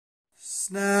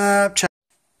Snapchat.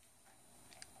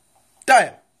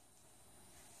 Diet.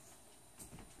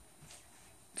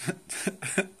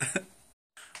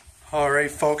 Alright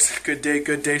folks, good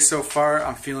day so far.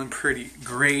 I'm feeling pretty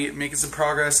great, making some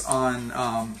progress on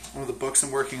one of the books I'm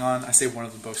working on. I say one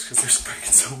of the books because there's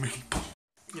freaking so many books.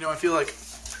 You know, I feel like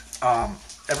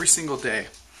every single day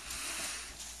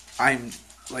I'm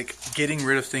like getting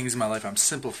rid of things in my life. I'm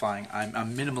simplifying,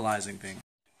 I'm minimalizing things.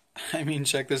 I mean,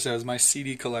 check this out, it's my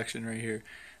CD collection right here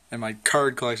and my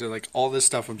card collection, like all this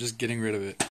stuff, I'm just getting rid of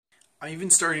it. I'm even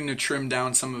starting to trim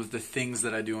down some of the things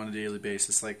that I do on a daily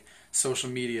basis. Like social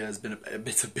media has been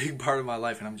it's a big part of my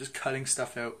life, and I'm just cutting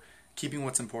stuff out, keeping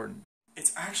what's important.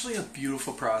 It's actually a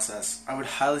beautiful process. I would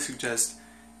highly suggest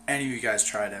any of you guys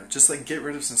try it out. Just like get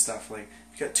rid of some stuff. Like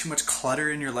if you got too much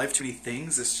clutter in your life, too many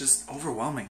things, it's just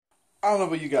overwhelming. I don't know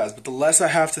about you guys, but the less I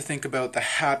have to think about, the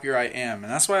happier I am.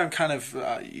 And that's why I'm kind of,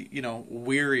 you know,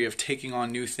 weary of taking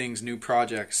on new things, new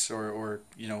projects, or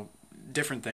you know,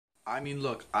 different things. I mean,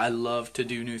 look, I love to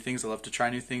do new things. I love to try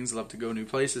new things. I love to go new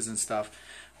places and stuff.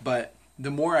 But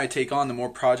the more I take on, the more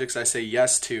projects I say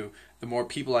yes to, the more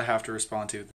people I have to respond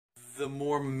to, the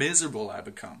more miserable I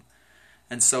become.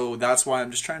 And so that's why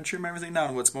I'm just trying to trim everything down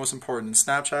to what's most important.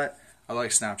 Snapchat, I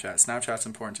like Snapchat. Snapchat's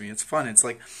important to me. It's fun. It's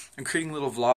like I'm creating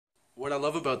little vlogs. What I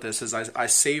love about this is I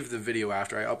save the video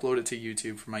after I upload it to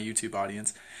YouTube for my YouTube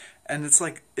audience. And it's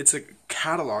like, it's a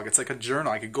catalog. It's like a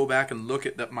journal. I could go back and look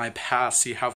at my past,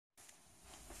 see how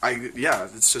yeah,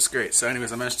 it's just great. So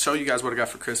anyways, I'm going to show you guys what I got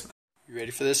for Christmas. You ready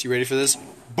for this? You ready for this?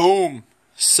 Boom!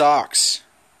 Socks.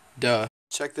 Duh.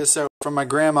 Check this out from my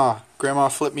grandma. Grandma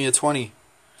flipped me a 20.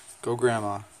 Go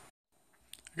grandma.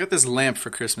 I got this lamp for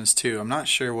Christmas too. I'm not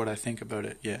sure what I think about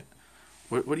it yet.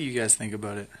 What do you guys think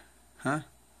about it? Huh?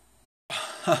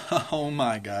 Oh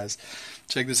my guys.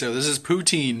 Check this out. This is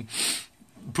poutine.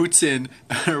 Poutine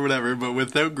or whatever, but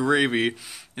without gravy.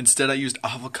 Instead I used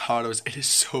avocados. It is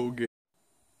so good.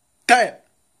 Diet!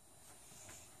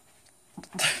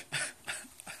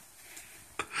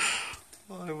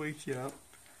 Oh, I wake you up.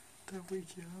 Did I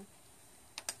wake you up?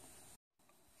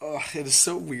 Oh, it is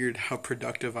so weird how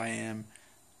productive I am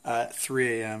at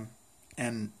 3 a.m.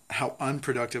 and how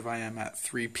unproductive I am at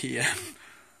 3 p.m.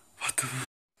 What the?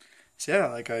 So yeah,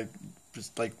 like I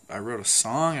wrote a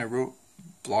song, I wrote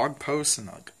blog posts and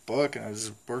like a book, and I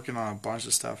was working on a bunch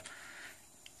of stuff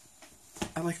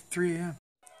at like 3 a.m.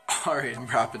 Alright, I'm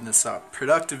wrapping this up.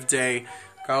 Productive day,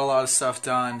 got a lot of stuff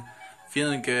done,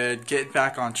 feeling good, getting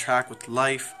back on track with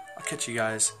life. I'll catch you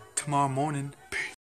guys tomorrow morning.